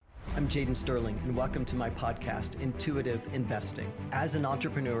I'm Jaden Sterling, and welcome to my podcast, Intuitive Investing. As an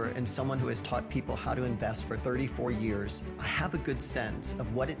entrepreneur and someone who has taught people how to invest for 34 years, I have a good sense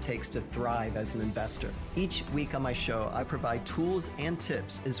of what it takes to thrive as an investor. Each week on my show, I provide tools and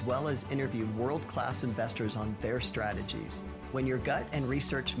tips, as well as interview world-class investors on their strategies. When your gut and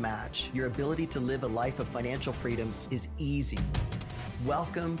research match, your ability to live a life of financial freedom is easy.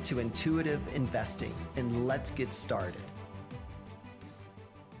 Welcome to Intuitive Investing, and let's get started.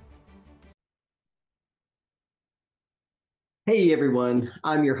 Hey everyone,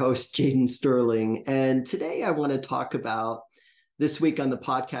 I'm your host, Jaden Sterling, and today I want to talk about, this week on the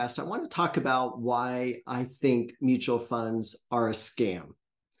podcast, I want to talk about why I think mutual funds are a scam.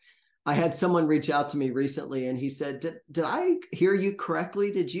 I had someone reach out to me recently and he said, did I hear you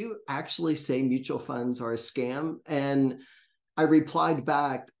correctly? Did you actually say mutual funds are a scam? And I replied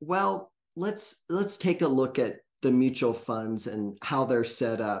back, well, let's take a look at the mutual funds and how they're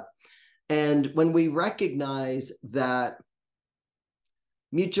set up. And when we recognize that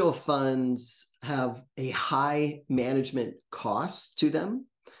mutual funds have a high management cost to them,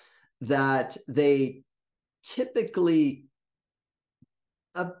 that they typically,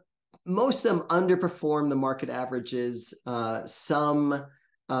 most of them underperform the market averages. Some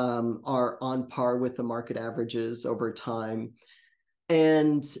are on par with the market averages over time.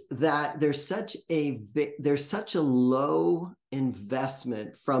 And that there's such a low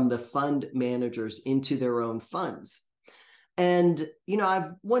investment from the fund managers into their own funds. And,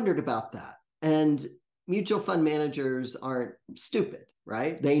 I've wondered about that. And mutual fund managers aren't stupid,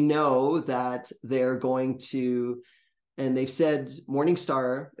 right? They know that they're going to, and they've said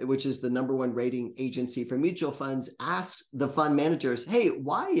Morningstar, which is the #1 rating agency for mutual funds, asked the fund managers, hey,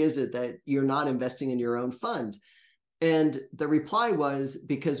 why is it that you're not investing in your own fund? And the reply was,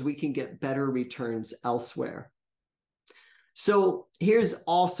 because we can get better returns elsewhere. So here's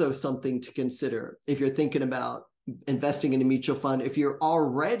also something to consider if you're thinking about investing in a mutual fund. If you're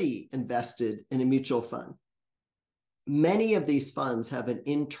already invested in a mutual fund, many of these funds have an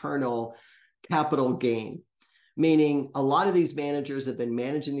internal capital gain, meaning a lot of these managers have been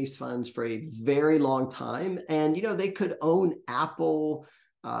managing these funds for a very long time. And, they could own Apple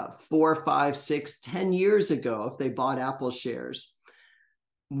 4, 5, 6, 10 years ago if they bought Apple shares.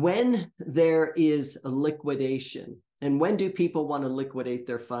 When there is a liquidation, and when do people want to liquidate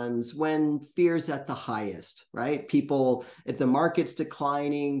their funds? When fear's at the highest, right? People, if the market's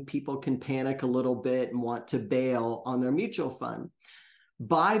declining, people can panic a little bit and want to bail on their mutual fund.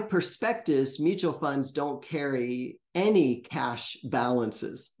 By prospectus, mutual funds don't carry any cash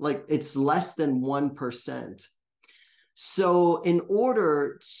balances. Like, it's less than 1%. So in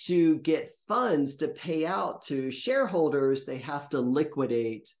order to get funds to pay out to shareholders, they have to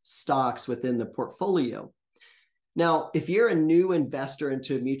liquidate stocks within the portfolio. Now, if you're a new investor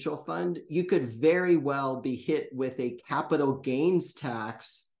into a mutual fund, you could very well be hit with a capital gains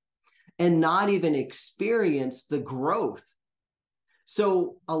tax and not even experience the growth.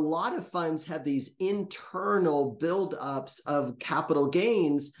 So a lot of funds have these internal buildups of capital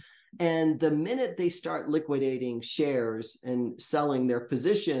gains, and the minute they start liquidating shares and selling their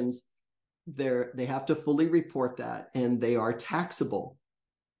positions, they have to fully report that, and they are taxable.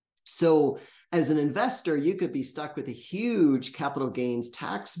 So as an investor, you could be stuck with a huge capital gains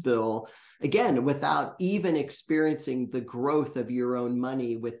tax bill, again, without even experiencing the growth of your own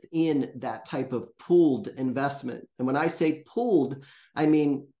money within that type of pooled investment. And when I say pooled, I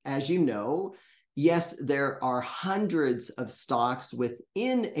mean, as you know, yes, there are hundreds of stocks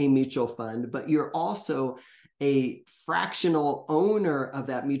within a mutual fund, but you're also a fractional owner of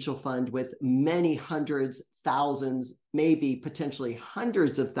that mutual fund with many hundreds, thousands, maybe potentially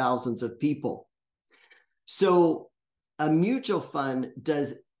hundreds of thousands of people. So a mutual fund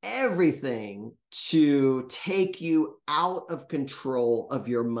does everything to take you out of control of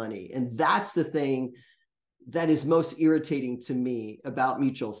your money. And that's the thing that is most irritating to me about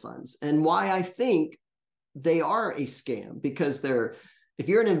mutual funds, and why I think they are a scam, because if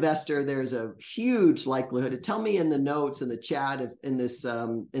you're an investor, there's a huge likelihood. Tell me in the notes in the chat, in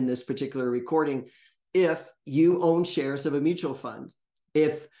this particular recording, if you own shares of a mutual fund,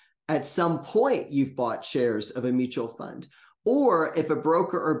 if at some point you've bought shares of a mutual fund, or if a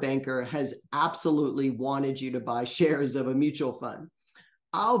broker or banker has absolutely wanted you to buy shares of a mutual fund.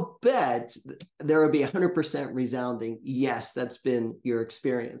 I'll bet there will be 100% resounding yes, that's been your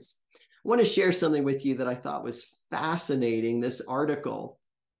experience. I want to share something with you that I thought was fascinating, this article.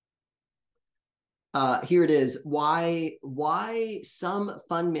 Here it is, why some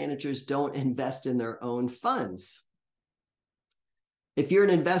fund managers don't invest in their own funds. If you're an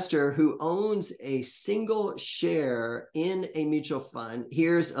investor who owns a single share in a mutual fund,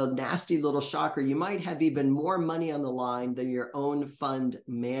 here's a nasty little shocker. You might have even more money on the line than your own fund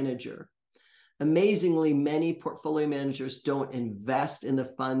manager. Amazingly, many portfolio managers don't invest in the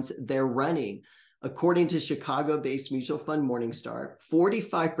funds they're running. According to Chicago-based mutual fund Morningstar,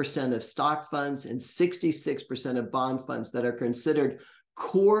 45% of stock funds and 66% of bond funds that are considered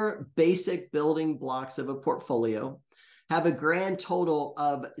core basic building blocks of a portfolio have a grand total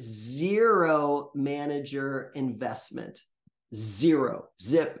of 0 manager investment. 0,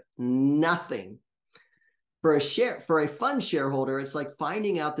 zip, nothing. For a fund shareholder, it's like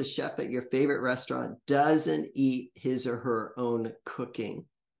finding out the chef at your favorite restaurant doesn't eat his or her own cooking.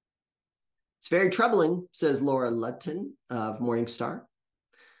 It's very troubling, says Laura Ludton of Morningstar.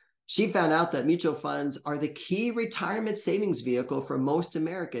 She found out that mutual funds are the key retirement savings vehicle for most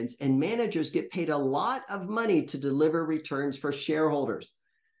Americans, and managers get paid a lot of money to deliver returns for shareholders.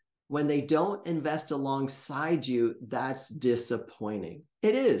 When they don't invest alongside you, that's disappointing.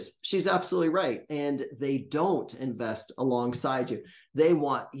 It is. She's absolutely right. And they don't invest alongside you. They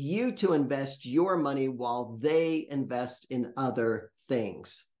want you to invest your money while they invest in other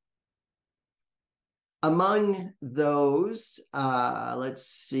things. Among those, let's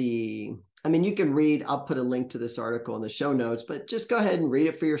see. I mean, you can read, I'll put a link to this article in the show notes, but just go ahead and read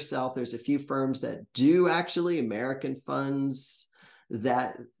it for yourself. There's a few firms that do actually, American funds,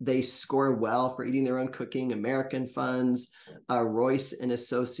 that they score well for eating their own cooking. American funds, Royce and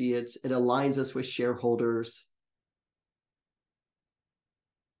Associates. It aligns us with shareholders.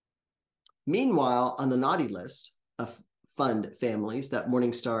 Meanwhile, on the naughty list of fund families that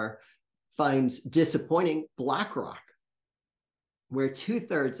Morningstar finds disappointing, BlackRock, where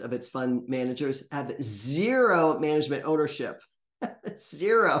 2/3 of its fund managers have 0 management ownership.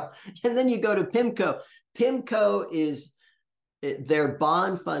 0. And then you go to PIMCO. PIMCO is, their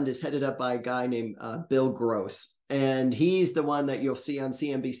bond fund is headed up by a guy named Bill Gross. And he's the one that you'll see on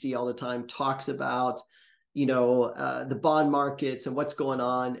CNBC all the time, talks about, the bond markets and what's going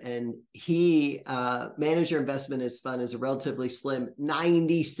on. And he, manager investment in his fund is a relatively slim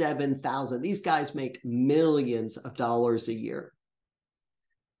 $97,000. These guys make millions of dollars a year.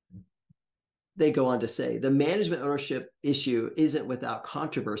 They go on to say, the management ownership issue isn't without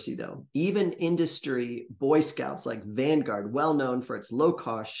controversy, though. Even industry Boy Scouts like Vanguard, well known for its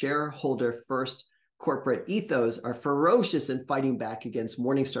low-cost, shareholder-first corporate ethos, are ferocious in fighting back against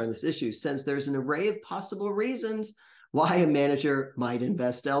Morningstar on this issue, since there's an array of possible reasons why a manager might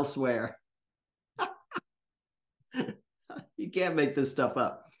invest elsewhere. You can't make this stuff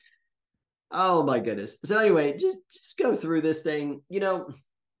up. Oh, my goodness. So anyway, just go through this thing.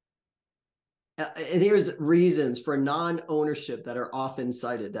 And here's reasons for non-ownership that are often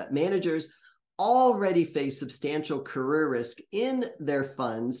cited: that managers already face substantial career risk in their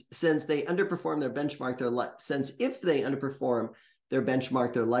funds since they underperform their benchmark. Since if they underperform their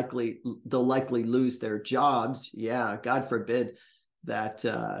benchmark, they'll likely lose their jobs. Yeah, God forbid that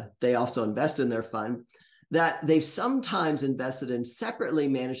they also invest in their fund. That they've sometimes invested in separately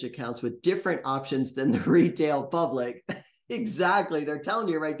managed accounts with different options than the retail public. Exactly. They're telling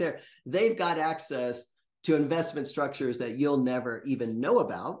you right there, they've got access to investment structures that you'll never even know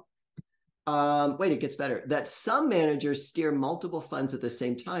about. Wait, it gets better. That some managers steer multiple funds at the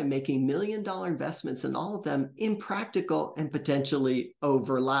same time, making million-dollar investments, and all of them impractical and potentially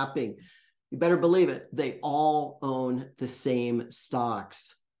overlapping. You better believe it. They all own the same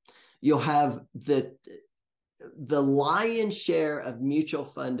stocks. You'll have the lion's share of mutual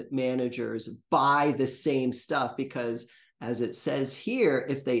fund managers buy the same stuff because, as it says here,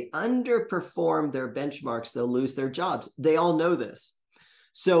 if they underperform their benchmarks, they'll lose their jobs. They all know this.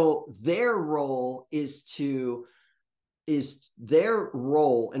 So their role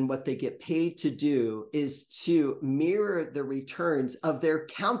and what they get paid to do is to mirror the returns of their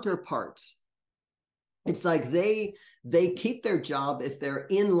counterparts. It's like they keep their job if they're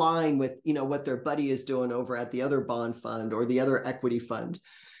in line with what their buddy is doing over at the other bond fund or the other equity fund.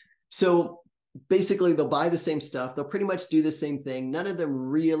 So basically, they'll buy the same stuff. They'll pretty much do the same thing. None of them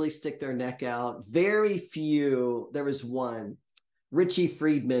really stick their neck out. Very few. There was one, Richie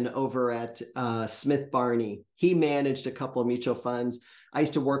Friedman over at Smith Barney. He managed a couple of mutual funds. I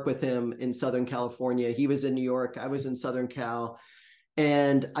used to work with him in Southern California. He was in New York. I was in Southern Cal.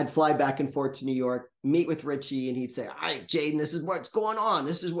 And I'd fly back and forth to New York, meet with Richie, and he'd say, "All right, Jaden, this is what's going on.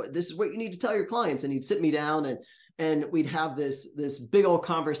 This is what you need to tell your clients." And he'd sit me down and we'd have this big old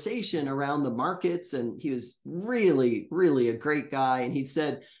conversation around the markets. And he was really, really a great guy. And he'd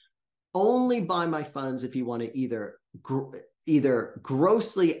said, "Only buy my funds if you want to either either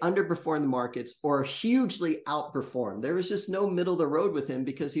grossly underperformed the markets or hugely outperformed. There was just no middle of the road with him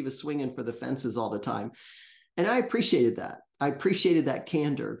because he was swinging for the fences all the time. And I appreciated that. I appreciated that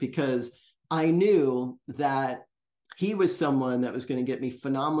candor because I knew that he was someone that was going to get me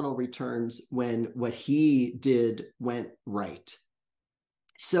phenomenal returns when what he did went right.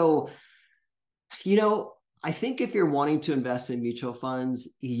 So, I think if you're wanting to invest in mutual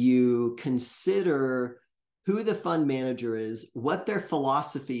funds, you consider who the fund manager is, what their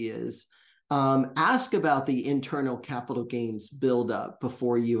philosophy is. Ask about the internal capital gains buildup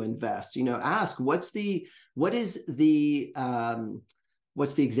before you invest. Ask what's the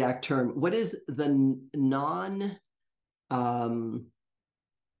exact term? What is the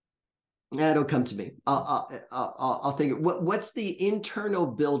that'll come to me. I'll think. What's the internal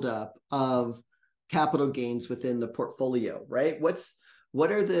buildup of capital gains within the portfolio, right? What's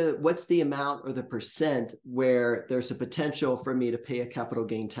the amount or the percent where there's a potential for me to pay a capital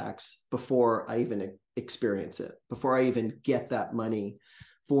gain tax before I even experience it, before I even get that money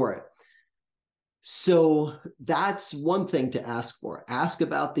for it. So that's one thing to ask for. Ask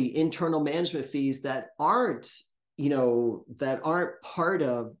about the internal management fees that aren't part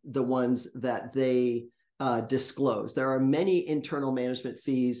of the ones that they disclose. There are many internal management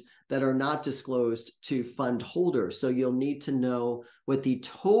fees that are not disclosed to fund holders. So you'll need to know what the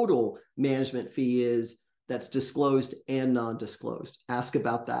total management fee is that's disclosed and non-disclosed. Ask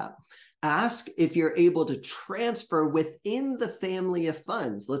about that. Ask if you're able to transfer within the family of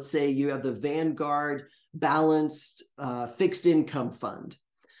funds. Let's say you have the Vanguard Balanced Fixed Income Fund.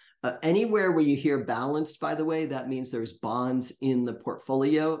 Anywhere where you hear balanced, by the way, that means there's bonds in the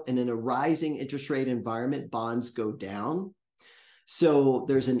portfolio. And in a rising interest rate environment, bonds go down. So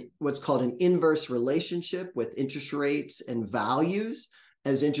there's what's called an inverse relationship with interest rates and values.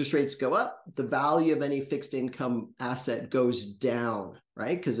 As interest rates go up, the value of any fixed income asset goes down,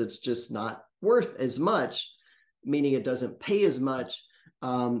 right? Because it's just not worth as much, meaning it doesn't pay as much,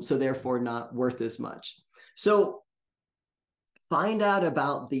 so therefore not worth as much. So find out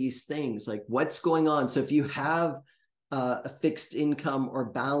about these things, like what's going on. So if you have a fixed income or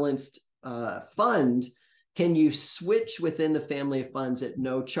balanced fund, can you switch within the family of funds at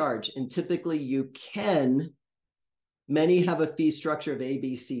no charge? And typically you can. Many have a fee structure of A,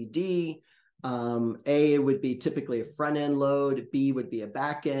 B, C, D. A would be typically a front end load. B would be a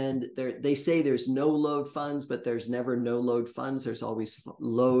back end. They say there's no load funds, but there's never no load funds. There's always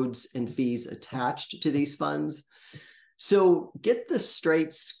loads and fees attached to these funds. So get the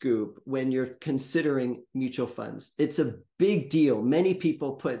straight scoop when you're considering mutual funds. It's a big deal. Many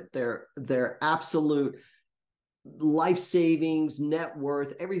people put their absolute life savings, net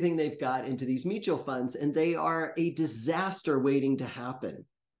worth, everything they've got into these mutual funds, and they are a disaster waiting to happen.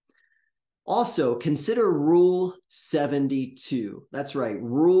 Also, consider Rule 72. That's right,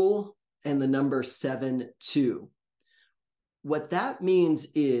 Rule and the number 72. What that means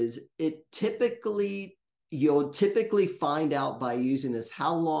is you'll typically find out by using this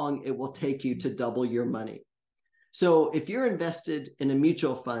how long it will take you to double your money. So if you're invested in a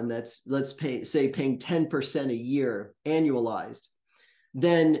mutual fund that's, paying 10% a year annualized,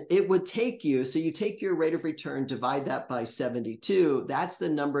 then it would take you, so you take your rate of return, divide that by 72, that's the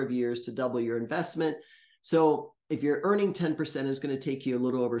number of years to double your investment. So if you're earning 10%, it's going to take you a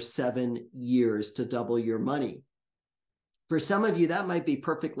little over 7 years to double your money. For some of you, that might be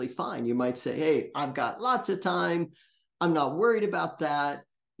perfectly fine. You might say, hey, I've got lots of time. I'm not worried about that.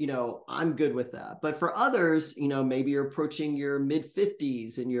 I'm good with that. But for others, maybe you're approaching your mid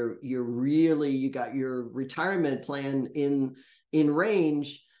 50s and you got your retirement plan in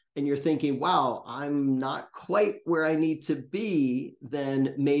range, and you're thinking, wow, I'm not quite where I need to be,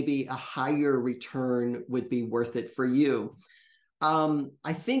 then maybe a higher return would be worth it for you.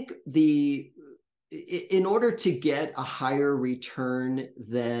 I think in order to get a higher return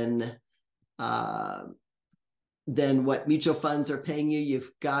than what mutual funds are paying you,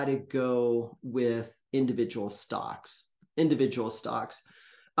 you've got to go with individual stocks. Many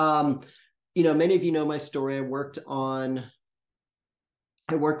of you know my story. I worked on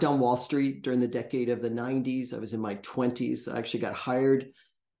Wall Street during the decade of the 90s. I was in my 20s. I actually got hired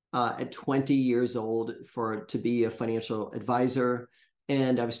at 20 years old to be a financial advisor.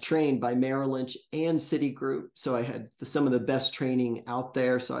 And I was trained by Merrill Lynch and Citigroup. So I had some of the best training out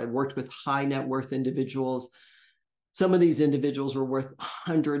there. So I worked with high net worth individuals. Some of these individuals were worth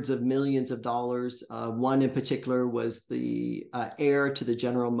hundreds of millions of dollars. One in particular was the heir to the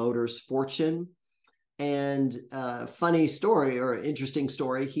General Motors fortune. And funny story, or interesting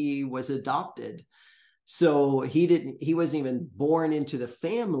story, he was adopted. So he wasn't even born into the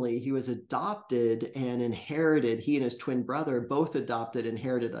family. He was adopted and inherited. He and his twin brother both adopted,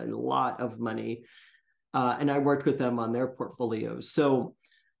 inherited a lot of money. And I worked with them on their portfolios. So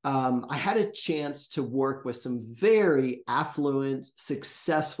I had a chance to work with some very affluent,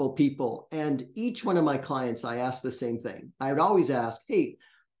 successful people. And each one of my clients, I asked the same thing. I would always ask, hey,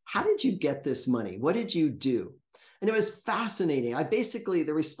 how did you get this money? What did you do? And it was fascinating.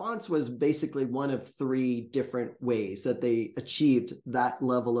 The response was basically one of three different ways that they achieved that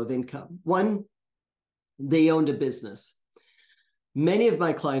level of income. One, they owned a business. Many of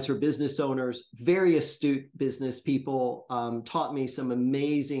my clients were business owners, very astute business people, taught me some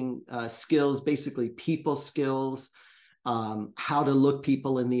amazing skills, basically people skills, how to look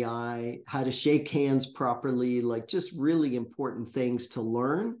people in the eye, how to shake hands properly, like just really important things to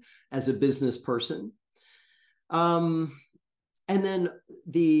learn as a business person. And then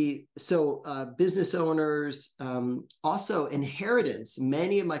business owners, also inheritance.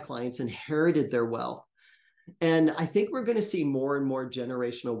 Many of my clients inherited their wealth. And I think we're going to see more and more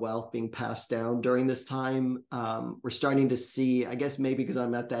generational wealth being passed down during this time. We're starting to see, I guess maybe because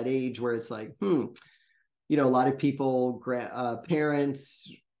I'm at that age where it's like, a lot of people, parents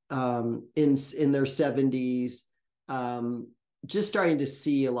in their 70s, just starting to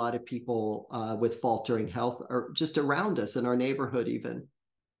see a lot of people with faltering health or just around us in our neighborhood even.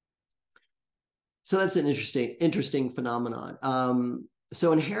 So that's an interesting phenomenon.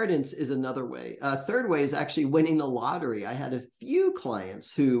 So inheritance is another way. Third way is actually winning the lottery. I had a few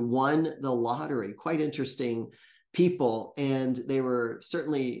clients who won the lottery, quite interesting people, and they were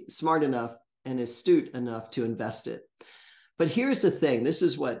certainly smart enough and astute enough to invest it. But here's the thing. This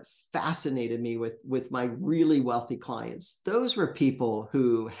is what fascinated me with my really wealthy clients. Those were people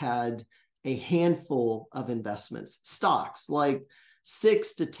who had a handful of investments, stocks, like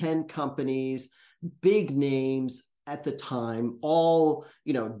 6 to 10 companies, big names at the time, all,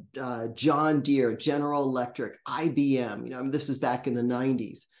 John Deere, General Electric, IBM, this is back in the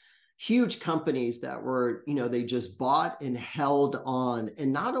 90s. Huge companies that were, they just bought and held on.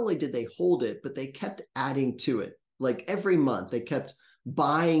 And not only did they hold it, but they kept adding to it. Like every month, they kept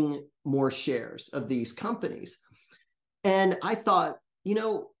buying more shares of these companies. And I thought,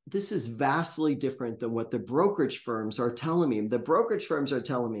 this is vastly different than what the brokerage firms are telling me. The brokerage firms are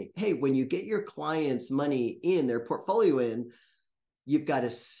telling me, hey, when you get your clients' money in, their portfolio in, you've got to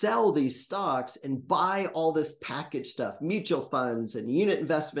sell these stocks and buy all this package stuff, mutual funds and unit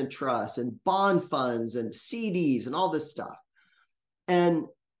investment trusts and bond funds and CDs and all this stuff. And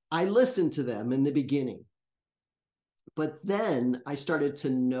I listened to them in the beginning. But then I started to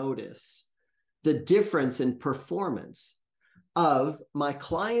notice the difference in performance of my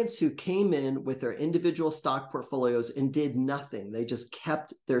clients who came in with their individual stock portfolios and did nothing. They just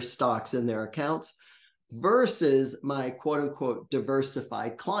kept their stocks in their accounts versus my quote unquote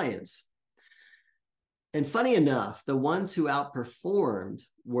diversified clients. And funny enough, the ones who outperformed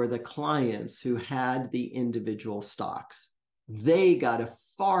were the clients who had the individual stocks. They got a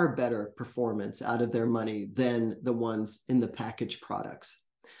far better performance out of their money than the ones in the packaged products.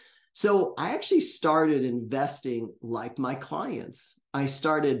 So I actually started investing like my clients. I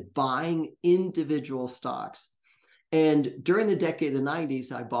started buying individual stocks. And during the decade of the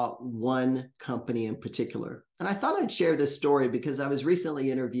 90s, I bought one company in particular. And I thought I'd share this story because I was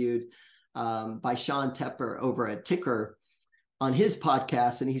recently interviewed by Sean Tepper over at Ticker on his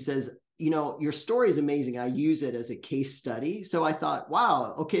podcast. And he says, your story is amazing. I use it as a case study. So I thought,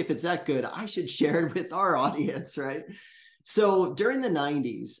 wow, okay, if it's that good, I should share it with our audience, right? So during the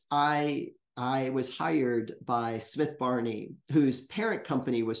 90s, I was hired by Smith Barney, whose parent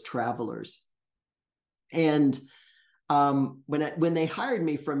company was Travelers. And when they hired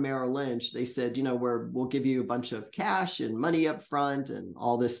me from Merrill Lynch, they said, we'll give you a bunch of cash and money up front and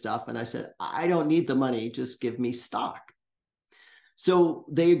all this stuff. And I said, I don't need the money, just give me stock. So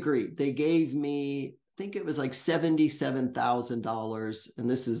they agreed. They gave me, I think it was like $77,000. And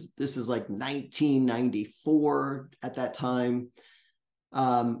this is like 1994 at that time.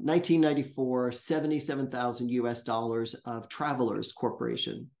 1994, 77,000 US dollars of Travelers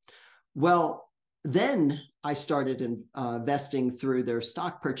Corporation. Well, then I started investing through their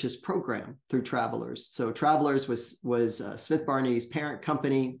stock purchase program through Travelers. So Travelers was Smith Barney's parent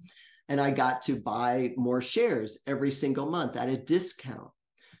company, and I got to buy more shares every single month at a discount.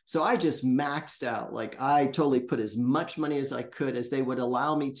 So I just maxed out. Like I totally put as much money as I could as they would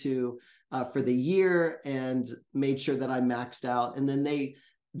allow me to for the year, and made sure that I maxed out. And then they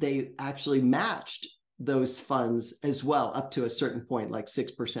actually matched those funds as well up to a certain point, like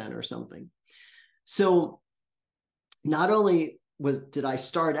 6% or something. So not only did I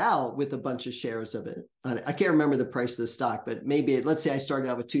start out with a bunch of shares of it? I can't remember the price of the stock, but maybe let's say I started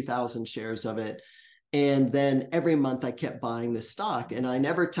out with 2,000 shares of it. And then every month I kept buying the stock and I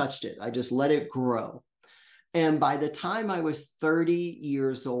never touched it. I just let it grow. And by the time I was 30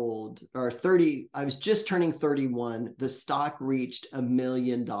 years old, or 30, I was just turning 31, the stock reached $1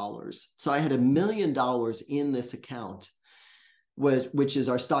 million. So I had $1 million in this account, which is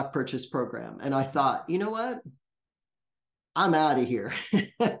our stock purchase program. And I thought, you know what? I'm out of here.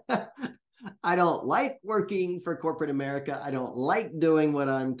 I don't like working for corporate America. I don't like doing what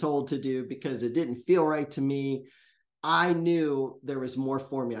I'm told to do because it didn't feel right to me. I knew there was more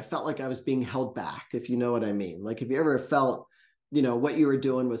for me. I felt like I was being held back, if you know what I mean. Like if you ever felt, what you were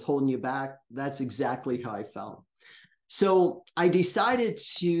doing was holding you back, that's exactly how I felt. So I decided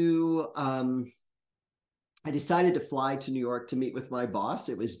to fly to New York to meet with my boss.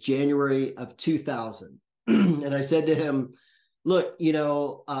 It was January of 2000. And I said to him, look,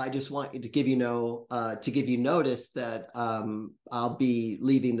 I just want you to give you notice that I'll be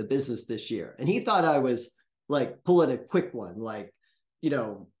leaving the business this year. And he thought I was like pulling a quick one, like,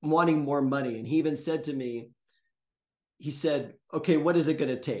 wanting more money. And he even said to me, he said, okay, what is it going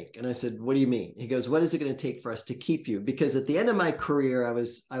to take? And I said, what do you mean? He goes, what is it going to take for us to keep you? Because at the end of my career, I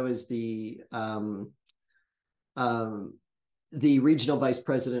was the regional vice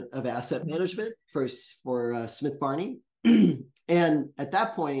president of asset management for Smith Barney. And at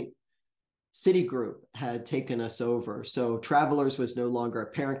that point, Citigroup had taken us over. So Travelers was no longer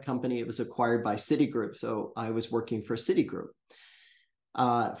a parent company. It was acquired by Citigroup. So I was working for Citigroup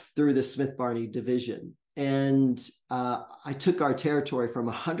through the Smith Barney division. And I took our territory from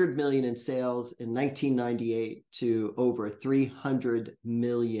 100 million in sales in 1998 to over 300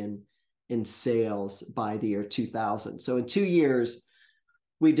 million in sales by the year 2000. So in 2 years,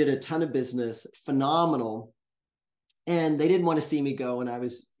 we did a ton of business, phenomenal. And they didn't want to see me go. And I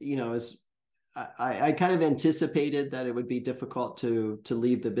was, I kind of anticipated that it would be difficult to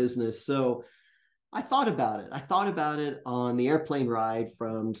leave the business. So I thought about it. I thought about it on the airplane ride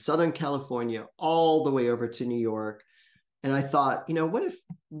from Southern California all the way over to New York. And I thought,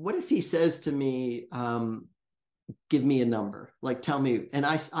 what if he says to me, give me a number, like tell me. And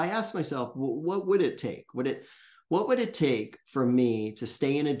I asked myself, what would it take? What would it take for me to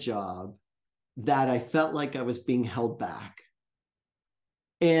stay in a job that I felt like I was being held back?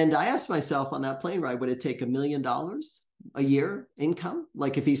 And I asked myself on that plane ride, would it take $1 million a year income?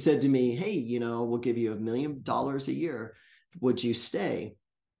 Like if he said to me, hey, we'll give you $1 million a year, would you stay?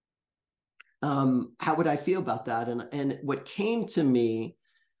 How would I feel about that? And what came to me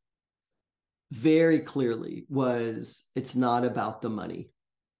very clearly was, it's not about the money.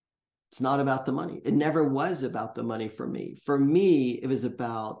 It's not about the money. It never was about the money for me. For me, it was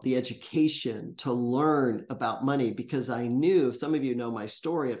about the education to learn about money, because I knew, some of you know my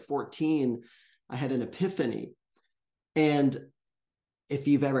story, at 14, I had an epiphany. And if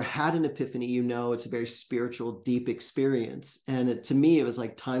you've ever had an epiphany, it's a very spiritual, deep experience. And to me, it was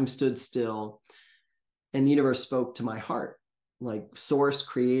like time stood still and the universe spoke to my heart, like source,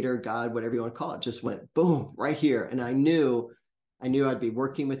 creator, God, whatever you want to call it, just went boom, right here. And I knew I'd be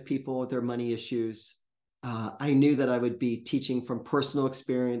working with people with their money issues. I knew that I would be teaching from personal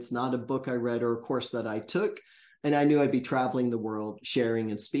experience, not a book I read or a course that I took. And I knew I'd be traveling the world,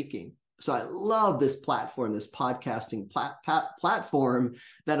 sharing and speaking. So I love this platform, this podcasting platform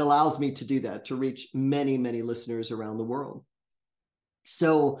that allows me to do that, to reach many, many listeners around the world.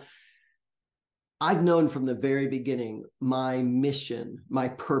 So I've known from the very beginning, my mission, my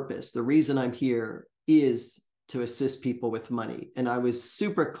purpose, the reason I'm here is to assist people with money. And I was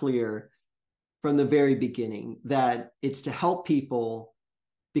super clear from the very beginning that it's to help people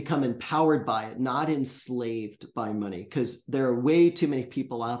become empowered by it, not enslaved by money, because there are way too many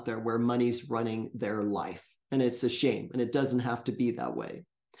people out there where money's running their life. And it's a shame. And it doesn't have to be that way.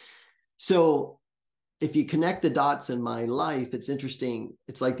 So if you connect the dots in my life, it's interesting.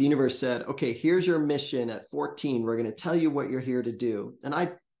 It's like the universe said, okay, here's your mission at 14. We're going to tell you what you're here to do. And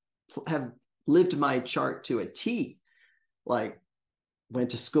I have lived my chart to a T. Like, went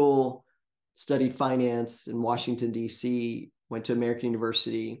to school, studied finance in Washington, D.C., went to American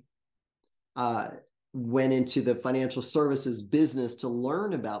University, went into the financial services business to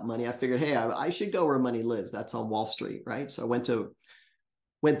learn about money. I figured, hey, I should go where money lives. That's on Wall Street, right? So I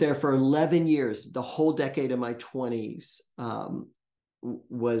went there for 11 years. The whole decade of my 20s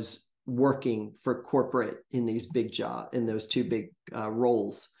was working for corporate in these big jobs, in those two big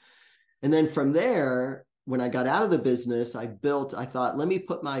roles. And then from there, when I got out of the business, I thought, let me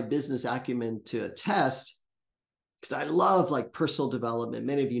put my business acumen to a test. because I love like personal development.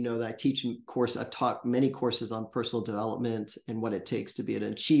 Many of you know that I teach I've taught many courses on personal development and what it takes to be an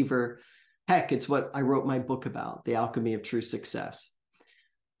achiever. Heck, it's what I wrote my book about, The Alchemy of True Success.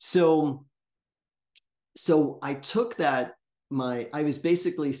 So I took that, I was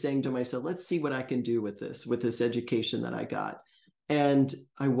basically saying to myself, let's see what I can do with this education that I got. And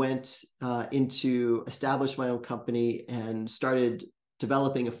I went into establish my own company and started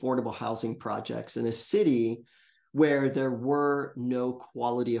developing affordable housing projects in a city where there were no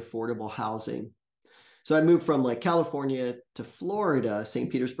quality affordable housing. So I moved from like California to Florida, St.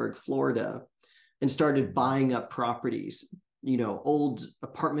 Petersburg, Florida, and started buying up properties, old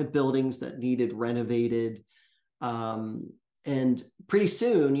apartment buildings that needed renovated. And pretty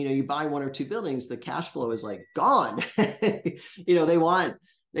soon, you buy one or two buildings, the cash flow is like gone. They want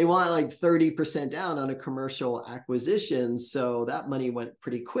like 30% down on a commercial acquisition. So that money went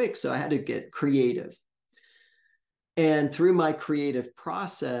pretty quick. So I had to get creative. And through my creative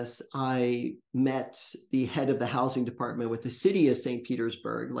process, I met the head of the housing department with the city of St.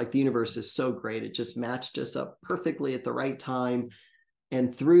 Petersburg. Like, the universe is so great. It just matched us up perfectly at the right time.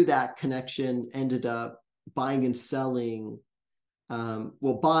 And through that connection, ended up buying and selling,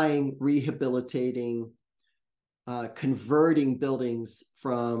 buying, rehabilitating, converting buildings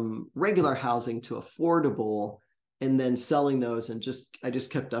from regular housing to affordable, and then selling those. And I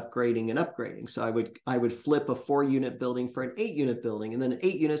just kept upgrading and upgrading. So I would flip a 4-unit building for an 8-unit building, and then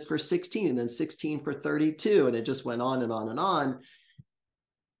 8 units for 16, and then 16 for 32. And it just went on and on and on.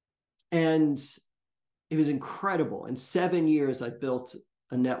 And it was incredible. In 7 years, I built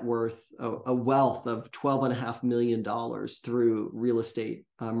a net worth, a wealth of $12.5 million through real estate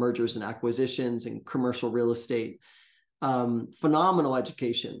mergers and acquisitions and commercial real estate. Phenomenal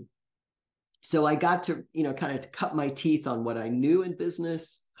education. So I got to, kind of cut my teeth on what I knew in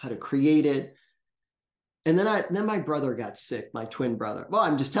business, how to create it. And then my brother got sick, my twin brother. Well,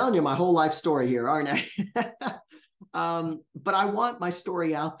 I'm just telling you my whole life story here, aren't I? But I want my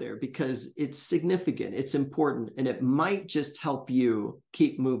story out there because it's significant, it's important, and it might just help you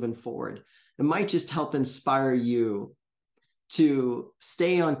keep moving forward. It might just help inspire you to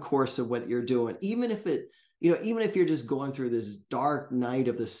stay on course of what you're doing, even if you're just going through this dark night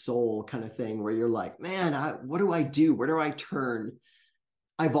of the soul kind of thing where you're like, man, what do I do? Where do I turn?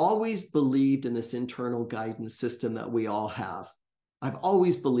 I've always believed in this internal guidance system that we all have. I've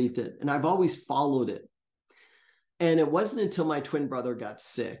always believed it, and I've always followed it. And it wasn't until my twin brother got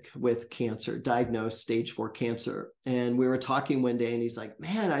sick with cancer, diagnosed stage 4 cancer. And we were talking one day, and he's like,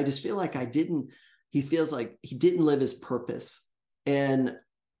 man, I just feel like he feels like he didn't live his purpose. And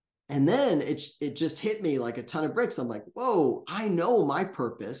then it just hit me like a ton of bricks. I'm like, whoa, I know my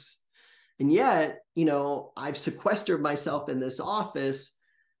purpose. And yet, I've sequestered myself in this office,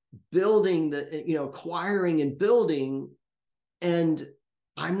 building acquiring and building, and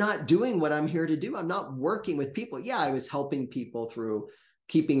I'm not doing what I'm here to do. I'm not working with people. Yeah, I was helping people through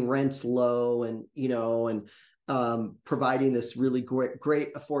keeping rents low and, providing this really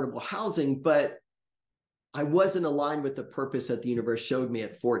great affordable housing, but I wasn't aligned with the purpose that the universe showed me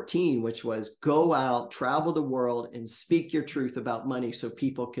at 14, which was go out, travel the world, and speak your truth about money so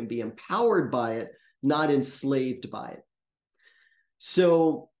people can be empowered by it, not enslaved by it.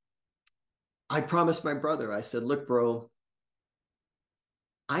 So I promised my brother, I said, look, bro,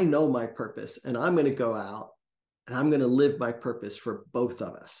 I know my purpose, and I'm going to go out and I'm going to live my purpose for both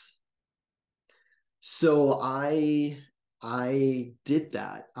of us. So I did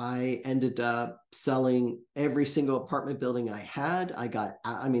that. I ended up selling every single apartment building I had.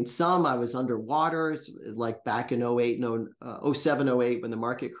 Some I was underwater. It's like back in 07, 08, when the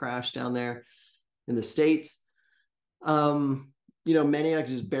market crashed down there in the States. Many I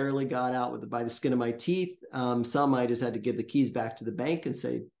just barely got out by the skin of my teeth. Some I just had to give the keys back to the bank and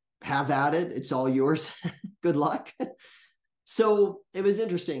say, have at it. It's all yours. Good luck. So it was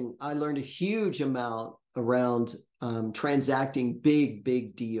interesting. I learned a huge amount around transacting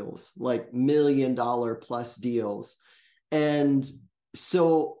big deals, like $1 million plus deals. And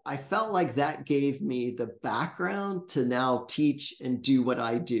so I felt like that gave me the background to now teach and do what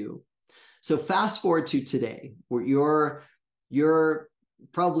I do. So fast forward to today, where you're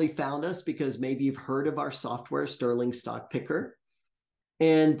probably found us because maybe you've heard of our software, Sterling Stock Picker.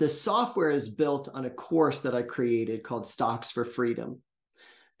 And the software is built on a course that I created called Stocks for Freedom.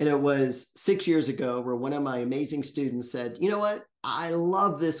 And it was 6 years ago where one of my amazing students said, you know what? I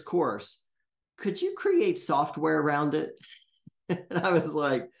love this course. Could you create software around it? And I was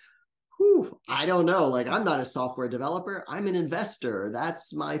like, I don't know. Like, I'm not a software developer. I'm an investor.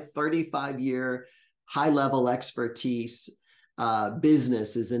 That's my 35-year high-level expertise.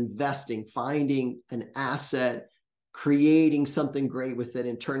 Business is investing, finding an asset, creating something great with it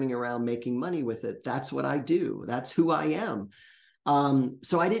and turning around, making money with it. That's what I do. That's who I am.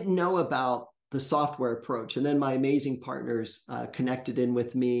 So I didn't know about the software approach. And then my amazing partners connected in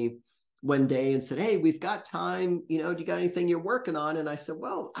with me one day and said, hey, we've got time. Do you got anything you're working on? And I said,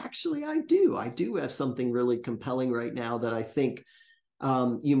 well, actually, I do. I do have something really compelling right now that I think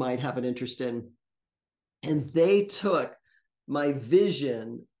you might have an interest in. And they took my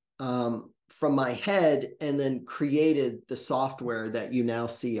vision from my head and then created the software that you now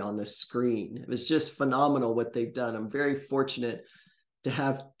see on the screen. It was just phenomenal what they've done. I'm very fortunate to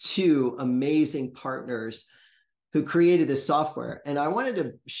have two amazing partners who created this software. And I wanted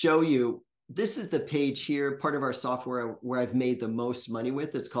to show you, this is the page here, part of our software where I've made the most money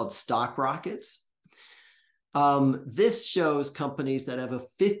with. It's called Stock Rockets. This shows companies that have a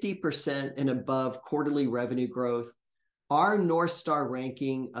 50% and above quarterly revenue growth. Our North Star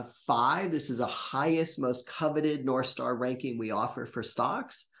ranking of 5, this is the highest, most coveted North Star ranking we offer for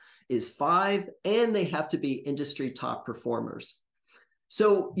stocks, is 5, and they have to be industry top performers.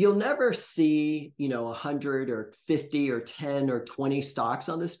 So you'll never see, 100 or 50 or 10 or 20 stocks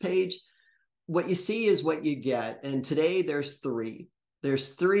on this page. What you see is what you get. And today there's 3.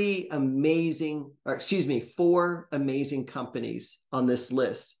 There's 4 amazing companies on this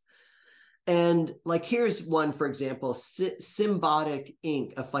list. And like, here's one, for example, Symbotic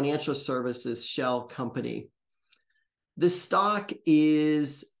Inc., a financial services shell company. This stock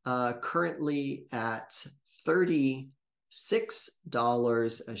is currently at $36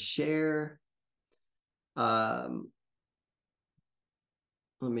 a share. Let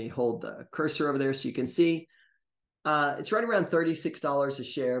me hold the cursor over there so you can see. It's right around $36 a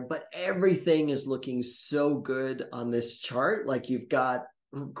share, but everything is looking so good on this chart. Like, you've got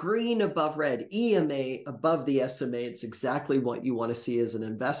green above red, EMA above the SMA. It's exactly what you want to see as an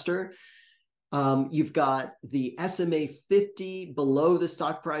investor. You've got the SMA 50 below the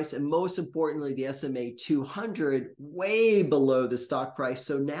stock price, and most importantly, the SMA 200 way below the stock price.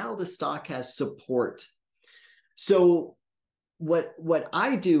 So now the stock has support. So what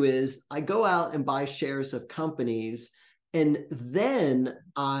I do is I go out and buy shares of companies, and then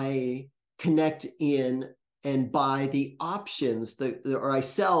I connect in and buy the options, or I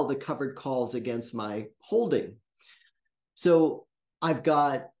sell the covered calls against my holding. So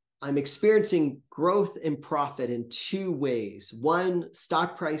I'm experiencing growth and profit in 2 ways. One,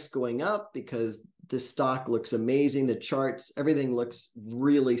 stock price going up because this stock looks amazing. The charts, everything looks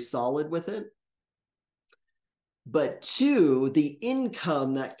really solid with it. But 2, the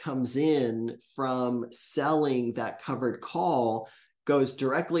income that comes in from selling that covered call goes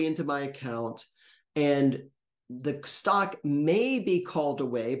directly into my account, and the stock may be called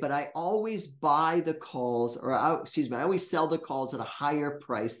away, but I always buy the calls, I always sell the calls at a higher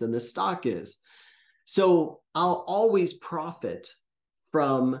price than the stock is. So I'll always profit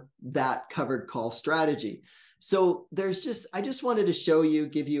from that covered call strategy. So I just wanted to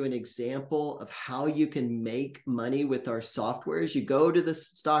give you an example of how you can make money with our softwares. You go to the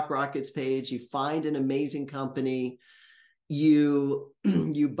Stock Rockets page, you find an amazing company, you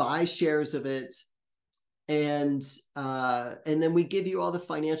buy shares of it, and then we give you all the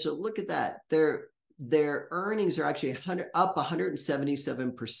financial. Look at that. Their earnings are actually up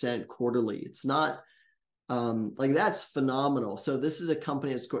 177% quarterly. It's not that's phenomenal. So this is a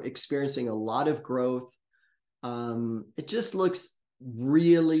company that's experiencing a lot of growth. It just looks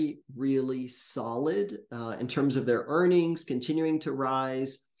really, really solid in terms of their earnings continuing to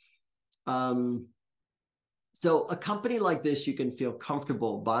rise. So a company like this, you can feel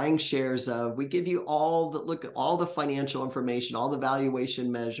comfortable buying shares of. We give you look at all the financial information, all the valuation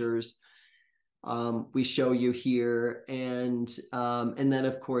measures. We show you here, and then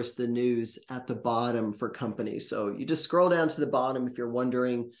of course the news at the bottom for companies. So you just scroll down to the bottom if you're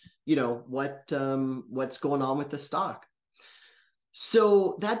wondering, what's going on with the stock.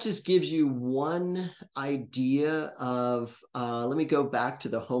 So that just gives you one idea of. Let me go back to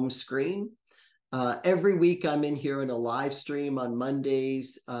the home screen. Every week I'm in here in a live stream on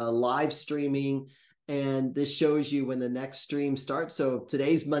Mondays, live streaming. And this shows you when the next stream starts. So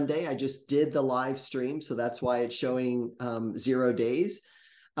today's Monday. I just did the live stream, so that's why it's showing 0 days.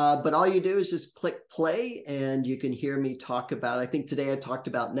 But all you do is just click play, and you can hear me talk about. I think today I talked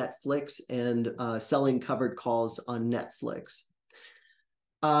about Netflix and selling covered calls on Netflix.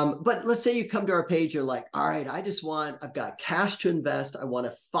 But let's say you come to our page, you're like, all right, I've got cash to invest. I want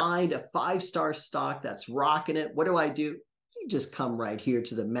to find a 5-star stock that's rocking it. What do I do? You just come right here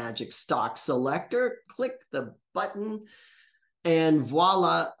to the magic stock selector, click the button, and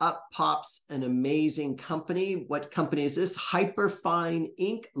voila, up pops an amazing company. What company is this? Hyperfine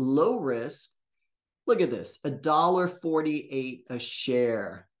Inc., low risk. Look at this, $1.48 a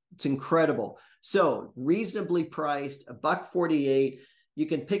share. It's incredible. So reasonably priced, $1.48. You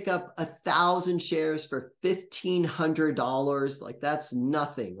can pick up 1,000 shares for $1,500. Like that's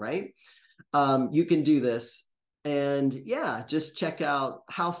nothing, right? You can do this. And yeah, just check out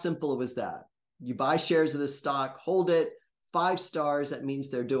how simple it was that. You buy shares of this stock, hold it, 5 stars. That means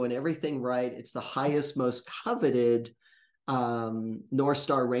they're doing everything right. It's the highest, most coveted North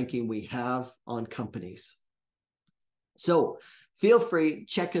Star ranking we have on companies. So feel free,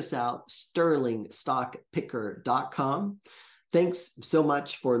 check us out, sterlingstockpicker.com. Thanks so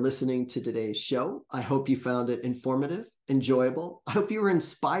much for listening to today's show. I hope you found it informative, enjoyable. I hope you were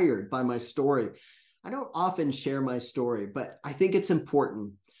inspired by my story. I don't often share my story, but I think it's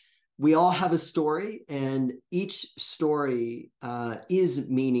important. We all have a story, and each story is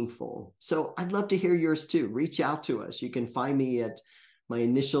meaningful. So I'd love to hear yours too. Reach out to us. You can find me at my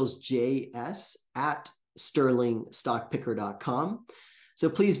initials JS at sterlingstockpicker.com. So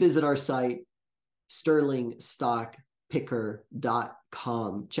please visit our site,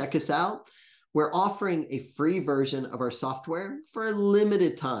 sterlingstockpicker.com. Check us out. We're offering a free version of our software for a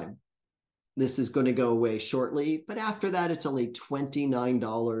limited time. This is going to go away shortly, but after that, it's only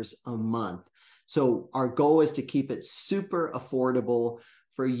 $29 a month. So our goal is to keep it super affordable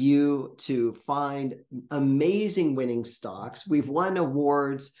for you to find amazing winning stocks. We've won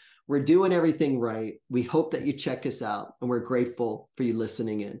awards. We're doing everything right. We hope that you check us out, and we're grateful for you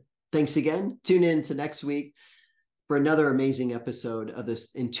listening in. Thanks again. Tune in to next week for another amazing episode of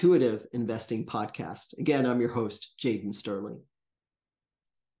this intuitive investing podcast. Again, I'm your host, Jaden Sterling.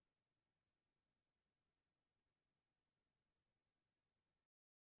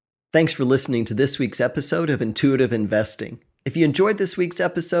 Thanks for listening to this week's episode of Intuitive Investing. If you enjoyed this week's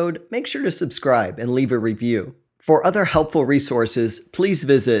episode, make sure to subscribe and leave a review. For other helpful resources, please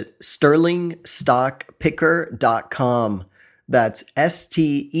visit sterlingstockpicker.com. That's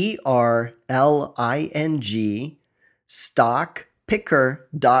STERLING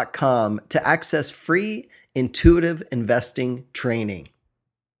stockpicker.com to access free intuitive investing training.